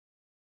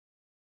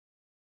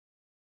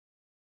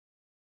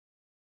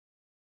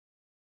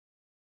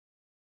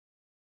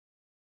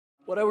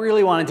What I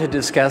really wanted to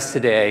discuss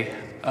today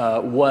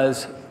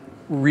was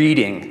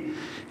reading,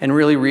 and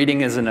really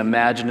reading is an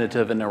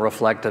imaginative and a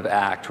reflective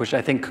act, which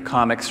I think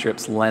comic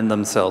strips lend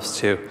themselves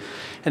to,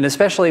 and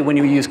especially when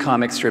you use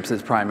comic strips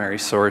as primary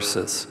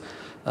sources.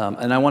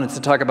 And I wanted to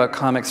talk about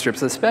comic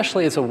strips,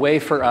 especially as a way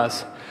for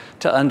us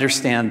to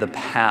understand the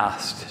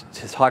past,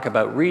 to talk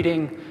about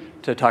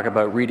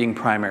reading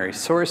primary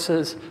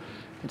sources,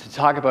 and to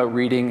talk about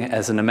reading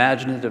as an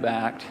imaginative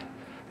act,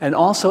 and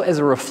also as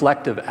a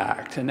reflective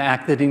act, an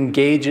act that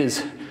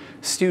engages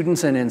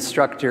students and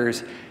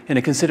instructors in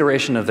a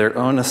consideration of their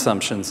own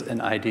assumptions and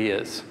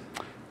ideas.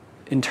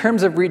 In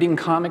terms of reading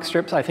comic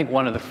strips, I think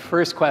one of the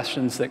first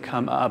questions that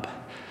come up,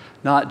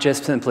 not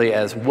just simply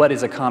as what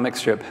is a comic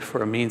strip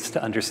for a means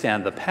to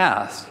understand the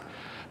past,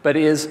 but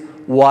is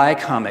why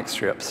comic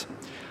strips?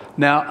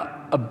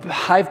 Now,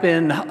 I've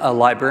been a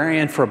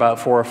librarian for about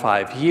 4 or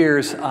 5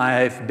 years.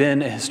 I've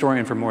been a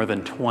historian for more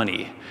than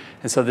 20.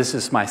 And so this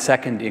is my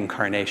second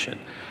incarnation.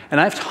 And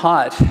I've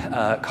taught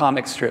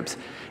comic strips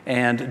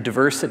and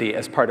diversity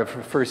as part of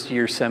a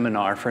first-year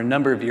seminar for a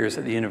number of years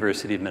at the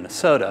University of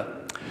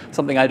Minnesota,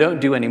 something I don't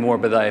do anymore,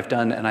 but I've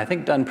done, and I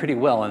think done pretty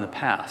well in the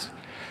past.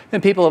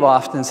 And people have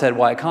often said,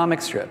 why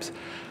comic strips?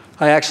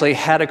 I actually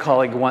had a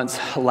colleague once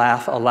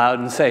laugh aloud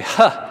and say,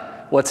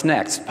 what's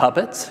next,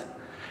 puppets?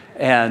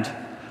 And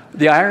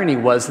the irony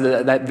was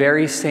that that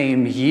very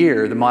same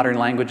year, the Modern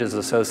Languages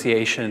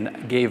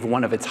Association gave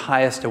one of its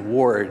highest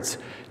awards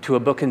to a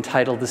book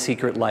entitled The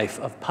Secret Life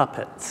of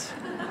Puppets,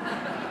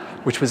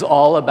 which was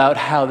all about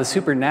how the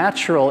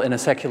supernatural in a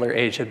secular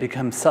age had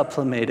become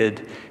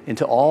sublimated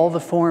into all the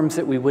forms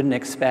that we wouldn't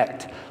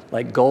expect,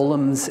 like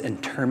golems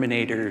and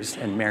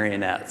terminators and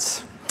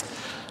marionettes.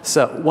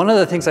 So one of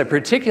the things I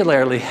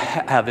particularly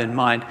have in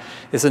mind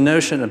is a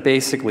notion of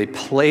basically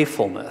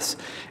playfulness,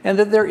 and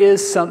that there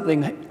is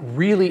something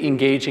really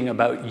engaging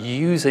about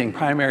using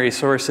primary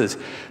sources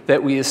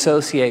that we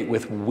associate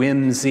with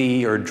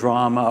whimsy or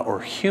drama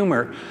or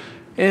humor,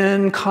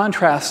 in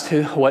contrast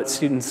to what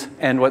students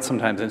and what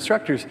sometimes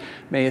instructors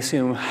may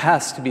assume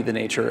has to be the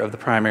nature of the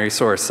primary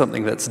source,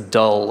 something that's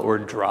dull or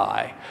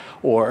dry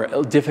or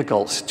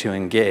difficult to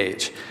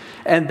engage.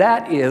 And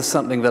that is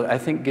something that I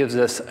think gives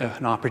us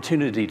an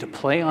opportunity to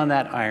play on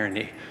that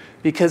irony,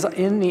 because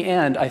in the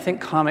end, I think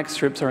comic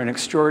strips are an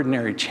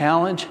extraordinary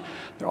challenge.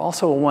 They're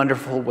also a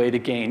wonderful way to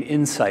gain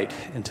insight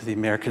into the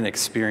American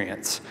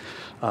experience.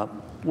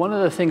 One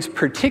of the things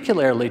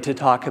particularly to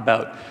talk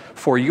about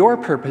for your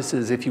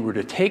purposes, if you were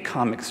to take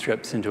comic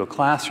strips into a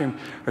classroom,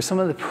 are some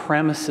of the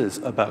premises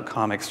about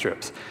comic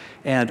strips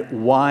and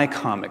why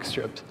comic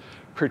strips,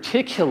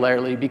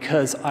 particularly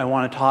because I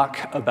want to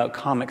talk about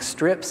comic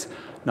strips,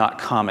 not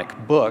comic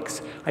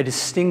books. I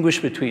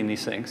distinguish between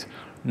these things,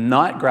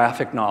 not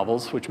graphic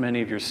novels, which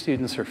many of your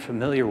students are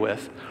familiar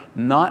with,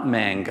 not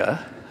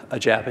manga, a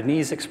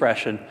Japanese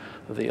expression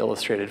of the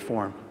illustrated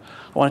form.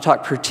 I want to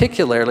talk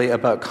particularly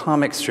about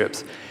comic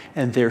strips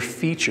and their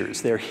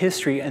features, their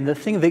history, and the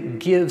thing that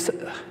gives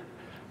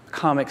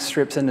comic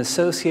strips an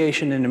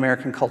association in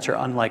American culture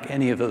unlike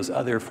any of those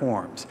other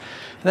forms.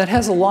 And that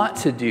has a lot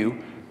to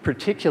do,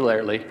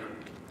 particularly,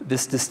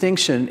 this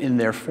distinction in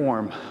their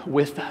form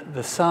with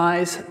the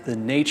size, the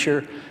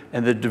nature,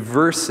 and the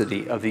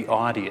diversity of the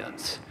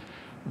audience.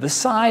 The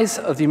size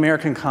of the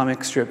American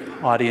comic strip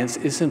audience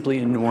is simply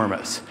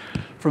enormous.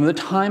 From the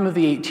time of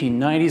the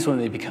 1890s, when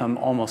they become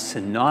almost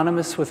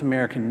synonymous with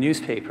American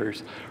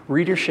newspapers,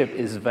 readership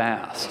is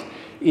vast.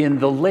 In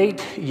the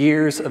late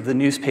years of the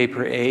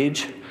newspaper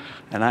age,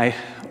 and I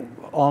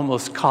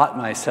almost caught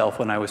myself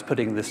when I was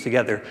putting this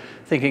together,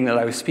 thinking that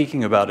I was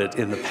speaking about it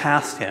in the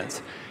past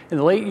tense. In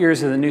the late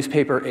years of the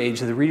newspaper age,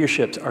 the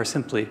readerships are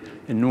simply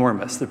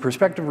enormous. The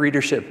prospective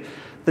readership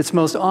that's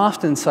most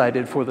often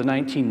cited for the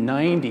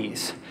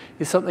 1990s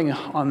is something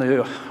on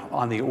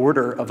the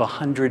order of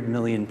 100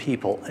 million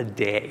people a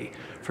day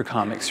for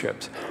comic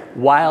strips.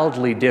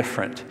 Wildly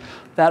different.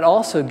 That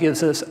also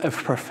gives us a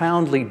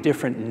profoundly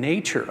different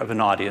nature of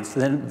an audience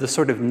than the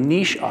sort of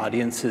niche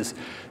audiences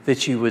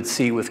that you would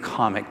see with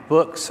comic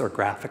books or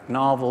graphic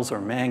novels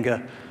or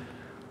manga.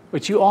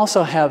 But you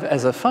also have,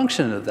 as a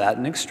function of that,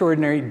 an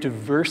extraordinary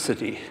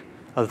diversity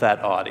of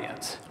that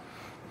audience.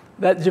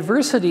 That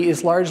diversity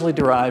is largely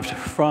derived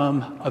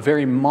from a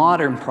very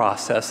modern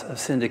process of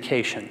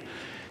syndication.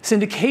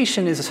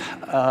 Syndication is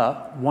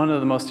one of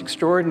the most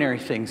extraordinary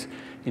things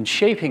in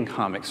shaping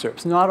comic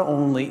strips, not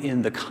only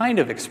in the kind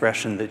of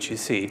expression that you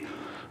see,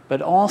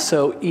 but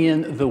also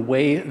in the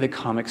way the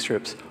comic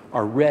strips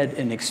are read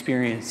and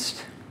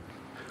experienced.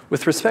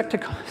 With respect to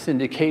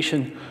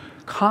syndication,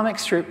 comic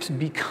strips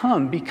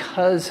become,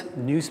 because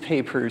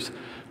newspapers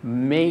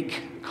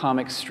make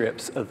comic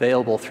strips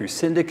available through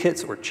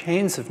syndicates or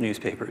chains of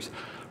newspapers,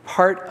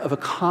 part of a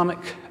common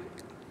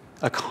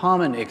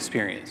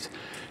experience.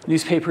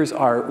 Newspapers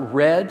are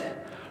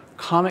read,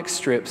 comic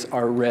strips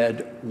are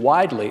read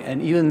widely,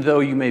 and even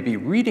though you may be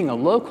reading a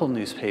local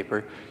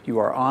newspaper, you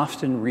are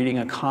often reading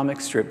a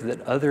comic strip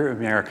that other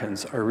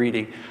Americans are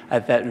reading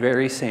at that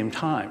very same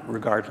time,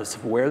 regardless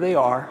of where they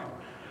are,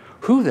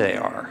 who they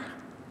are,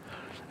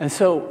 And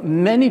so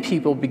many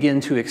people begin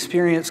to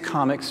experience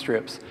comic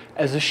strips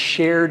as a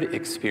shared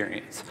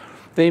experience.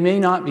 They may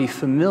not be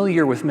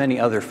familiar with many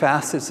other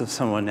facets of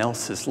someone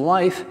else's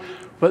life,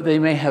 but they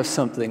may have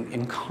something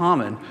in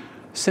common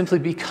simply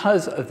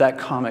because of that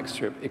comic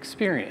strip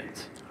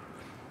experience.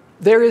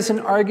 There is an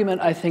argument,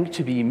 I think,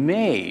 to be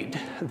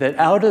made that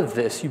out of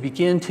this you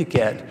begin to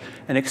get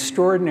an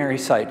extraordinary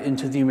sight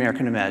into the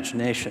American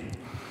imagination.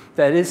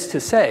 That is to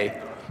say,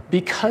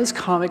 because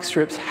comic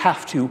strips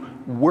have to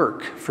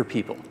work for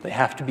people, they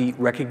have to be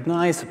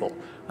recognizable,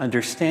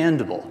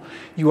 understandable,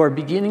 you are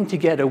beginning to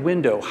get a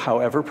window,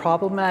 however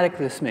problematic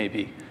this may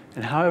be,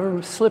 and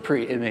however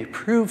slippery it may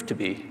prove to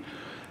be,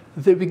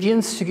 that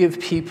begins to give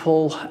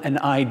people an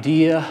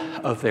idea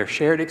of their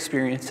shared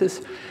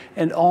experiences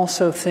and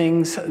also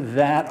things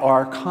that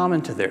are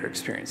common to their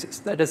experiences.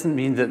 That doesn't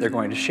mean that they're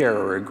going to share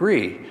or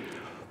agree,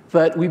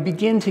 but we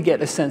begin to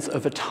get a sense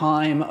of a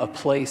time, a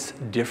place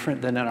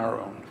different than in our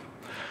own.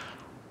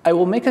 I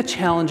will make a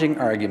challenging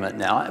argument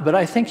now, but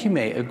I think you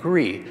may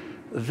agree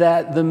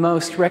that the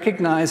most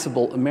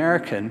recognizable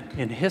American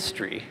in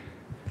history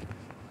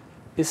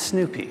is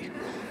Snoopy.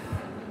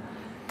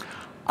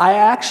 I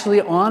actually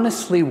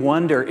honestly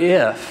wonder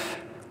if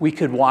we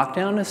could walk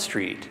down a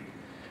street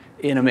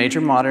in a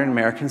major modern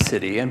American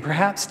city and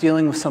perhaps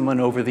dealing with someone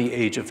over the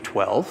age of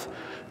 12,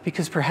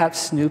 because perhaps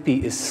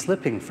Snoopy is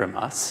slipping from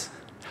us,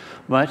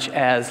 much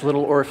as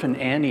little orphan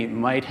Annie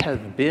might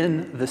have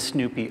been the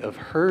Snoopy of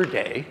her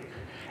day.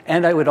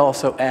 And I would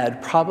also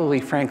add probably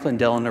Franklin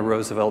Delano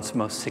Roosevelt's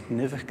most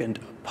significant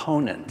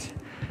opponent,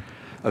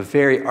 a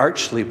very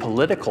archly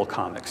political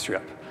comic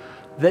strip,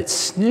 that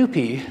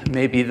Snoopy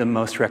may be the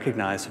most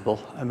recognizable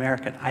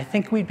American. I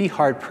think we'd be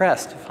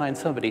hard-pressed to find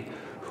somebody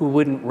who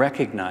wouldn't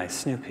recognize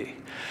Snoopy.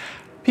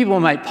 People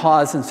might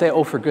pause and say,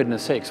 oh, for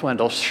goodness sakes,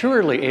 Wendell,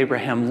 surely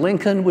Abraham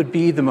Lincoln would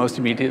be the most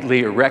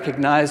immediately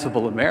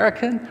recognizable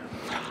American?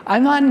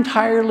 I'm not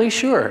entirely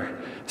sure,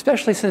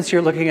 especially since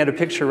you're looking at a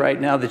picture right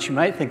now that you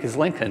might think is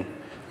Lincoln,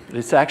 but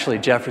it's actually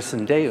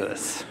Jefferson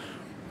Davis.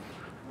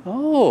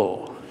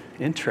 Oh,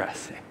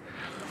 interesting.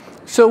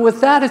 So with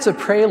that as a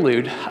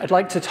prelude, I'd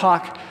like to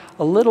talk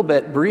a little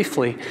bit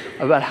briefly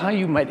about how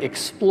you might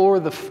explore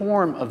the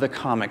form of the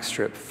comic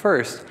strip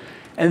first,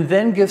 and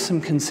then give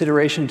some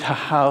consideration to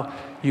how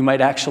you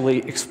might actually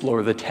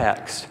explore the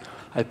text.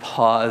 I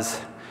pause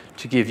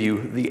to give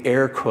you the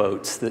air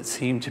quotes that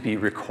seem to be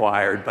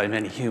required by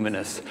many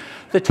humanists.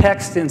 The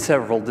text in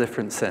several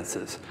different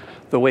senses.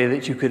 The way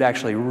that you could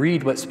actually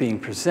read what's being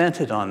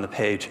presented on the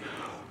page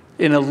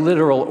in a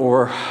literal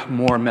or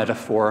more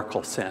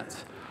metaphorical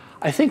sense.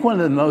 I think one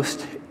of the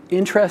most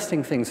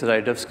interesting things that I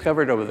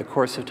discovered over the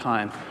course of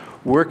time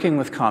working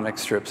with comic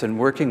strips and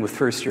working with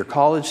first-year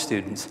college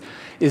students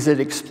is that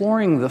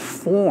exploring the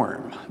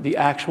form, the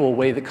actual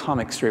way that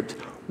comic strips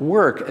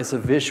work as a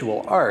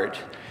visual art,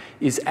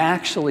 is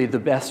actually the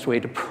best way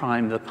to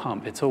prime the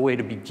pump. It's a way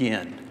to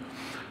begin.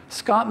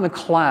 Scott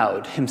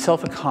McCloud,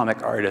 himself a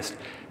comic artist,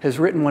 has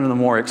written one of the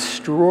more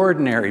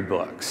extraordinary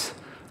books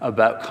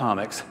about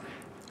comics,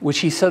 which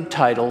he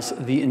subtitles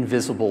The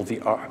Invisible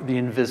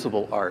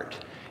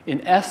Art.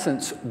 In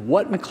essence,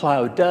 what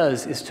McCloud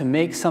does is to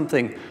make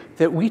something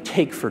that we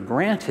take for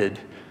granted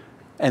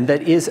and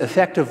that is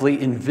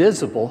effectively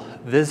invisible,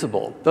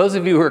 visible. Those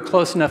of you who are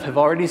close enough have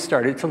already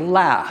started to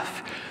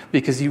laugh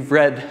because you've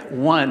read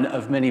one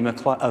of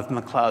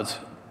McCloud's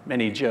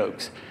many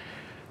jokes.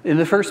 In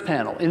the first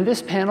panel, in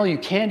this panel you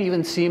can't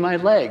even see my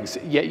legs,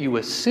 yet you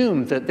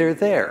assume that they're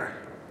there,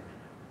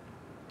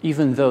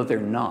 even though they're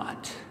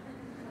not.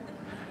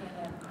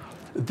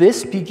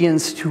 This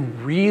begins to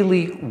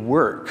really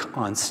work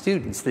on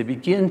students. They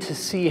begin to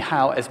see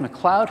how, as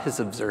McCloud has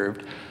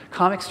observed,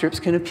 comic strips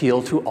can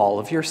appeal to all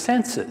of your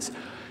senses.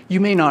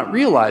 You may not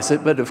realize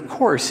it, but of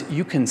course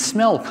you can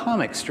smell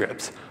comic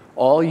strips.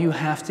 All you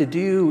have to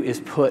do is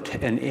put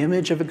an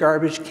image of a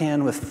garbage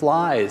can with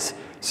flies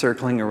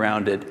circling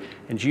around it,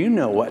 and you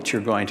know what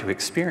you're going to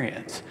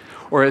experience.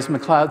 Or as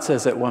McCloud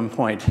says at one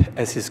point,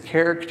 as his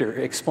character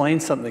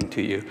explains something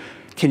to you,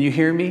 can you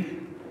hear me?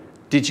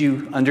 Did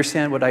you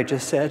understand what I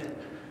just said?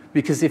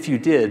 Because if you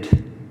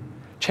did,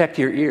 check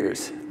your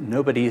ears.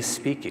 Nobody is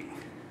speaking.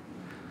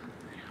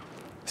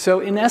 So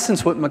in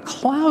essence, what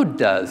McCloud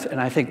does,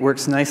 and I think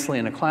works nicely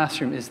in a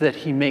classroom, is that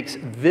he makes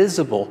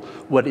visible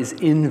what is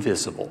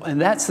invisible. And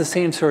that's the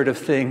same sort of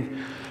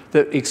thing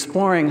that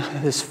exploring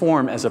this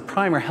form as a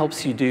primer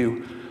helps you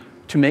do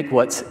to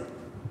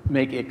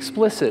make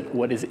explicit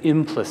what is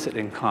implicit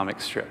in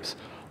comic strips.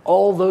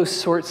 All those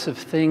sorts of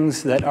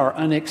things that are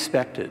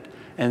unexpected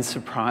and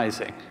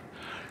surprising.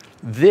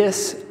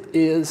 This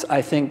is,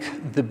 I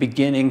think, the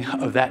beginning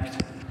of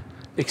that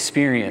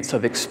experience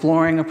of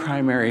exploring a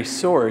primary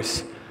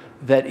source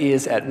that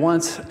is at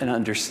once an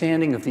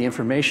understanding of the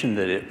information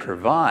that it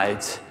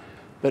provides,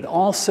 but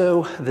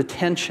also the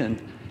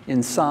tension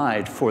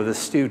inside for the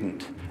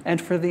student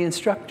and for the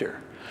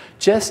instructor.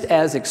 Just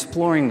as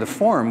exploring the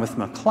form with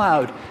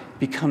McCloud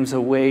becomes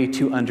a way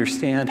to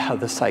understand how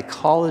the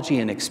psychology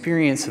and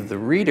experience of the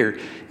reader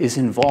is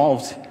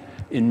involved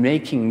in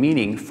making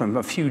meaning from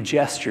a few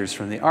gestures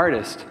from the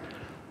artist,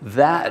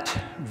 That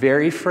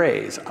very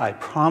phrase, "I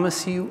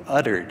promise you,"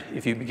 uttered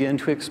if you begin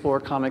to explore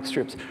comic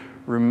strips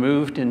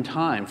removed in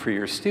time for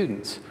your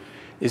students,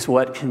 is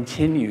what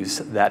continues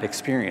that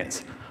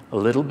experience. A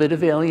little bit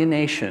of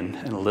alienation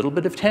and a little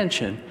bit of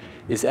tension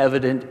is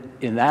evident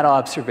in that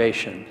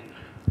observation.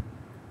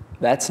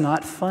 That's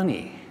not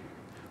funny.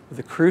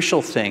 The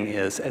crucial thing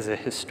is, as a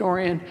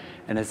historian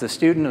and as a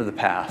student of the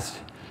past,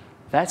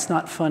 that's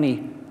not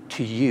funny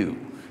to you.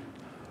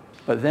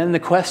 But then the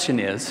question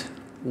is,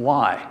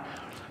 why?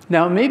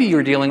 Now, maybe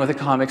you're dealing with a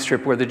comic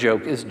strip where the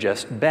joke is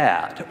just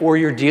bad, or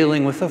you're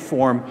dealing with a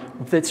form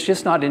that's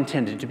just not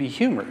intended to be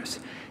humorous.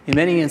 In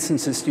many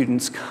instances,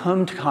 students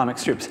come to comic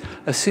strips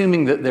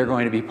assuming that they're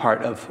going to be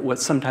part of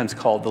what's sometimes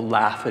called the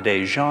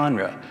laugh-a-day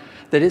genre,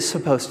 that is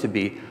supposed to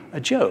be a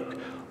joke.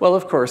 Well,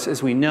 of course,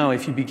 as we know,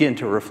 if you begin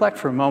to reflect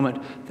for a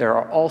moment, there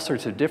are all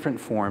sorts of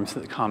different forms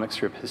that the comic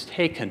strip has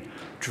taken.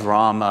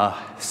 Drama,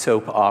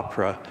 soap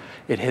opera.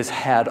 It has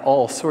had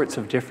all sorts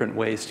of different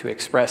ways to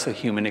express a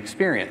human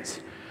experience.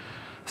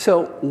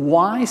 So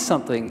why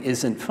something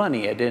isn't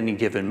funny at any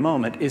given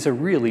moment is a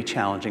really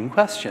challenging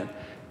question,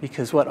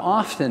 because what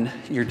often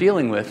you're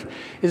dealing with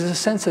is a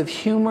sense of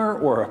humor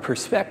or a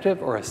perspective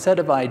or a set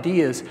of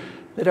ideas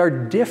that are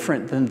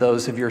different than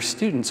those of your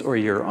students or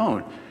your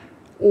own.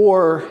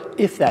 Or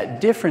if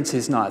that difference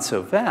is not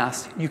so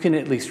vast, you can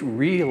at least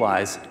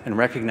realize and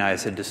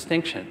recognize a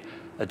distinction,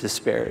 a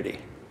disparity.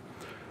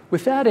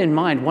 With that in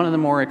mind, one of the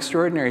more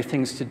extraordinary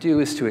things to do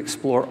is to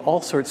explore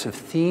all sorts of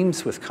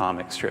themes with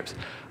comic strips.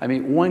 I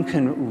mean, one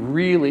can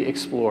really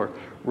explore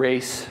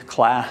race,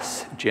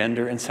 class,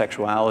 gender, and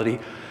sexuality,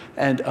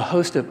 and a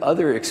host of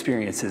other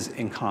experiences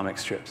in comic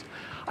strips.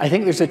 I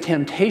think there's a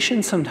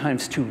temptation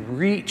sometimes to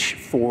reach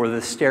for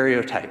the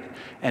stereotype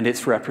and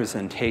its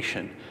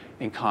representation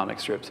in comic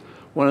strips.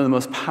 One of the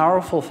most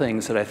powerful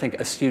things that I think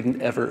a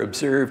student ever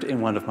observed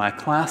in one of my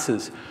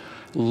classes,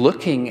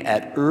 looking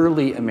at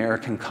early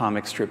American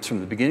comic strips from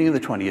the beginning of the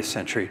 20th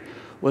century,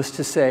 was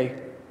to say,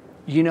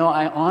 you know,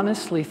 I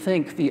honestly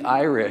think the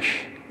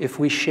Irish, if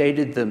we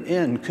shaded them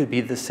in, could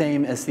be the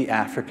same as the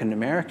African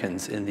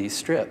Americans in these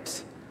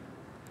strips.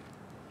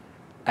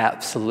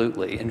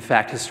 Absolutely. In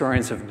fact,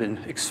 historians have been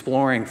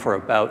exploring for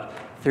about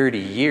 30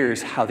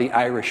 years how the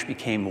Irish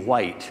became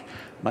white,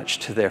 much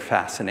to their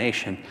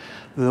fascination,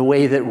 the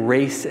way that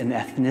race and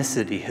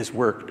ethnicity has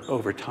worked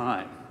over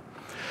time.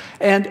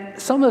 And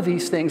some of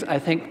these things, I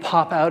think,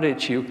 pop out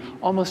at you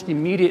almost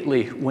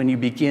immediately when you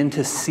begin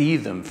to see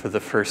them for the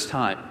first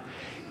time.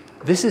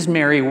 This is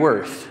Mary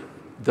Worth.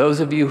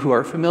 Those of you who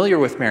are familiar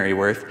with Mary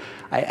Worth,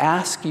 I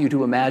ask you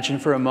to imagine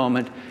for a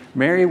moment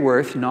Mary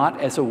Worth not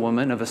as a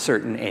woman of a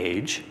certain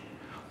age,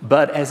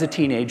 but as a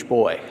teenage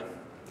boy.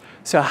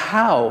 So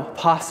how,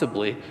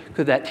 possibly,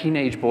 could that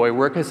teenage boy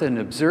work as an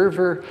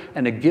observer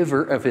and a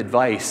giver of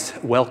advice,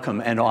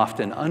 welcome and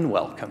often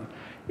unwelcome?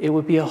 It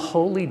would be a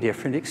wholly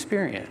different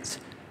experience.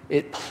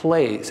 It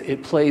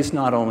plays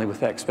not only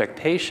with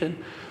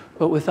expectation,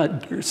 but with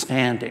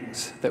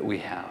understandings that we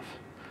have.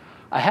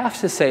 I have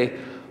to say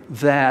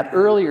that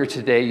earlier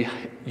today,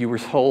 you were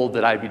told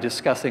that I'd be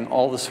discussing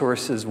all the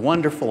sources,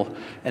 wonderful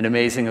and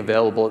amazing,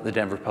 available at the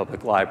Denver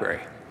Public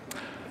Library.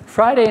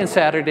 Friday and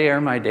Saturday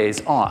are my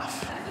days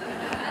off.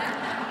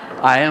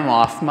 I am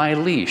off my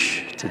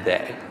leash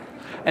today.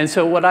 And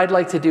so what I'd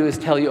like to do is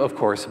tell you, of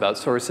course, about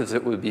sources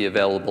that would be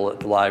available at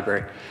the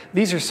library.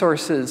 These are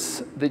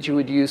sources that you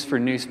would use for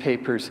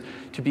newspapers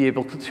to be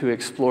able to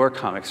explore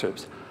comic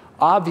strips.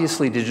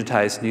 Obviously,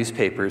 digitized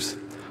newspapers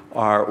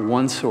are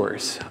one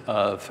source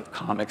of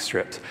comic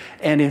strips.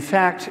 And in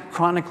fact,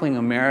 Chronicling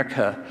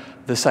America,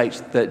 the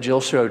site that Jill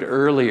showed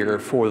earlier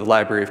for the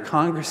Library of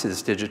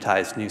Congress's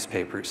digitized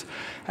newspapers,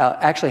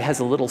 actually has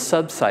a little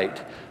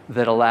sub-site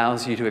that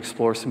allows you to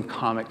explore some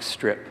comic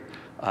strip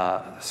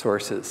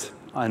sources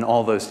on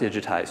all those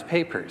digitized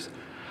papers.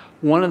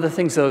 One of the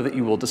things, though, that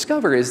you will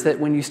discover is that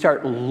when you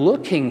start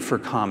looking for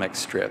comic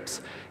strips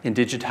in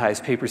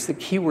digitized papers, the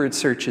keyword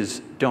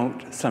searches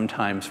don't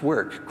sometimes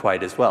work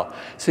quite as well.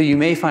 So you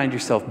may find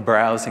yourself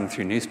browsing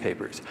through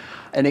newspapers.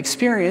 An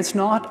experience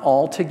not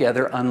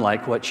altogether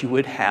unlike what you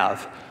would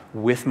have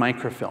with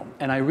microfilm.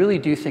 And I really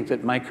do think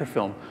that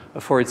microfilm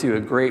affords you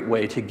a great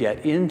way to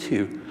get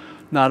into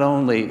not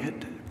only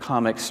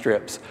comic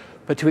strips,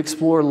 but to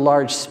explore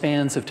large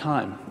spans of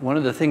time. One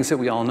of the things that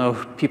we all know,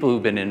 people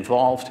who've been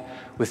involved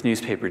with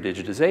newspaper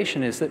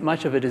digitization, is that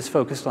much of it is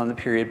focused on the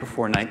period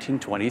before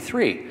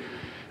 1923,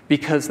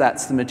 because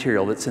that's the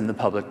material that's in the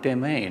public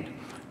domain.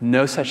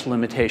 No such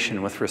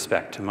limitation with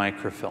respect to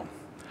microfilm.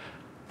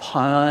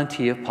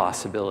 Plenty of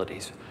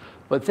possibilities.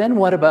 But then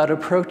what about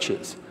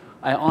approaches?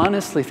 I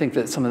honestly think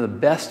that some of the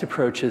best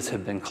approaches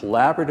have been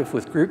collaborative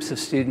with groups of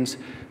students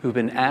who've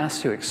been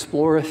asked to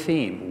explore a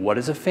theme. What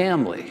is a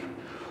family?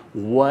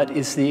 What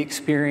is the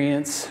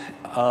experience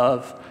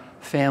of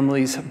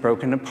families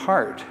broken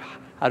apart?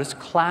 How does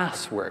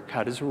class work?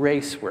 How does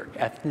race work?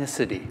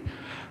 Ethnicity?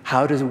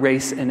 How does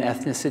race and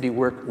ethnicity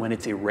work when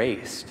it's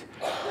erased?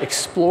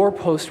 Explore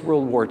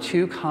post-World War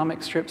II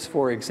comic strips,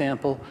 for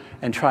example,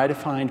 and try to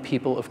find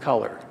people of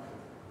color.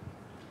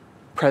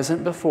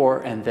 present before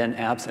and then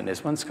absent.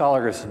 As one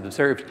scholar has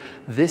observed,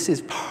 this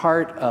is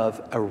part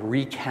of a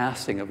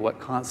recasting of what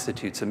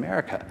constitutes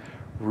America.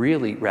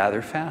 Really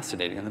rather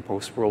fascinating in the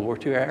post-World War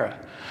II era.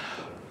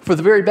 For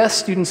the very best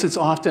students, it's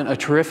often a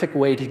terrific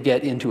way to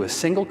get into a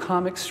single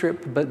comic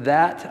strip, but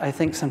that, I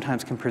think,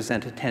 sometimes can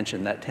present a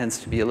tension. That tends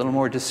to be a little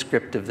more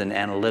descriptive than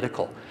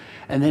analytical.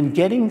 And then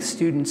getting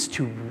students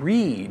to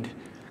read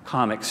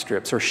comic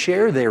strips or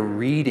share their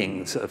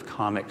readings of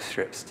comic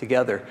strips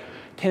together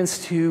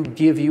tends to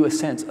give you a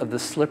sense of the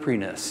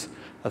slipperiness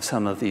of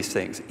some of these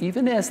things.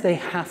 Even as they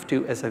have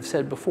to, as I've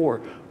said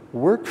before,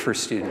 work for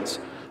students,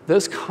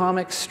 those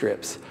comic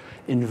strips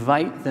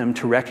invite them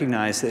to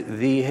recognize that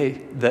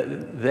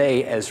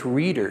they, as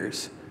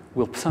readers,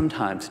 will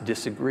sometimes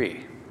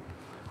disagree.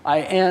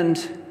 I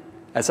end,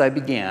 as I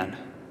began,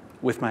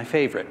 with my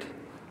favorite,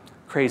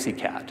 Crazy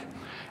Cat.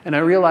 And I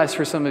realize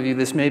for some of you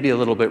this may be a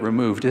little bit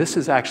removed. This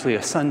is actually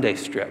a Sunday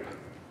strip.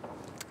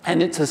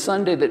 And it's a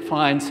Sunday that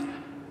finds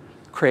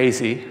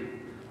Crazy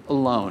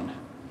alone.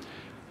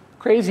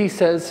 Crazy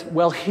says,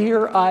 well,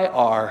 here I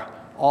are,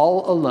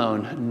 all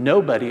alone,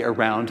 nobody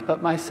around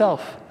but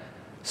myself.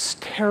 It's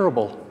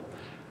terrible.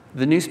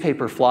 The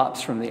newspaper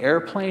flops from the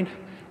airplane,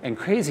 and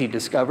Crazy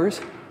discovers,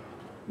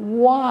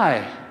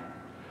 why?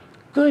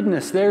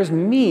 Goodness, there's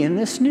me in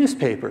this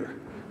newspaper.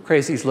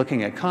 Crazy's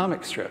looking at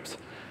comic strips.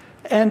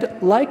 And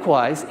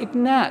likewise,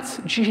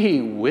 Ignatz,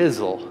 gee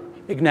whizzle.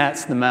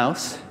 Ignatz the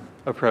mouse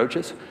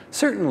approaches.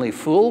 Certainly,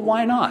 fool,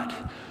 why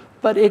not?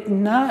 But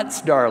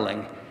Ignatz,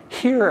 darling,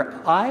 here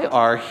I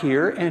are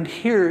here, and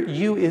here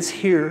you is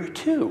here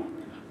too.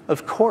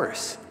 Of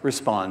course,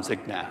 responds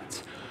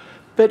Ignatz.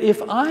 But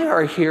if I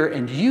are here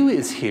and you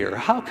is here,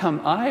 how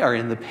come I are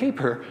in the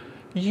paper,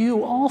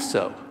 you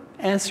also?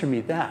 Answer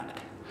me that.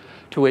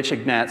 To which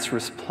Ignatz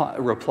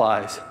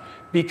replies,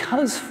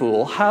 because,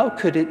 fool, how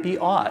could it be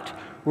aught?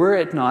 Were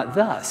it not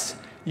thus,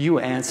 you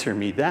answer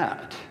me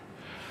that.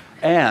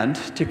 And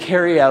to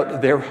carry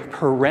out their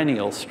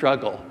perennial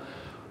struggle,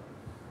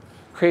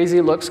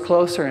 Crazy looks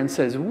closer and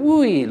says,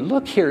 whee,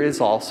 look, here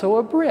is also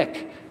a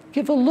brick.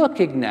 Give a look,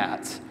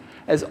 Ignatz.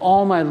 As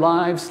all my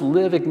lives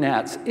live,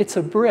 Ignatz, it's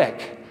a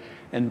brick.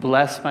 And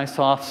bless my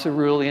soft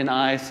cerulean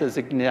eye, says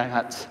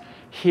Ignatz,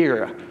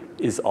 here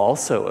is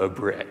also a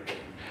brick.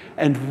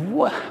 And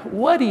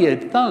what do you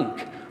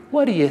think?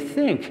 What do you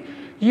think?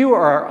 You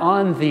are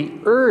on the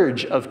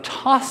urge of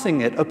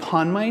tossing it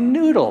upon my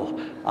noodle.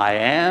 I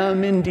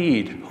am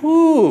indeed.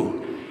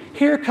 Ooh,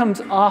 here comes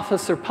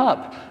Officer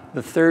Pup,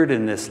 the third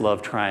in this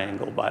love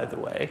triangle, by the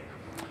way.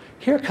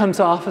 Here comes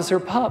Officer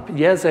Pup.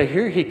 Yes, I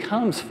hear he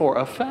comes for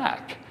a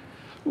fact.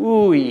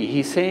 Ooh,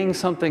 he's saying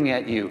something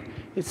at you.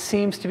 It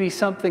seems to be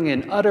something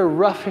in utter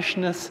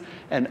ruffishness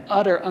and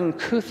utter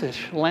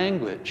uncouthish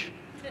language.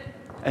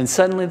 And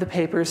suddenly the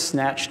paper is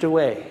snatched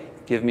away.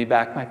 Give me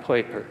back my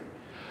paper.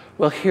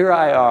 Well, here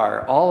I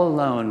are, all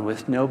alone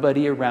with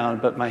nobody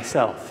around but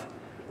myself.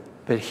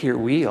 But here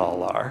we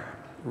all are,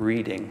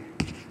 reading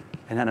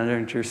and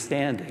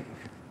understanding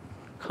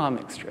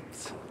comic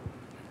strips.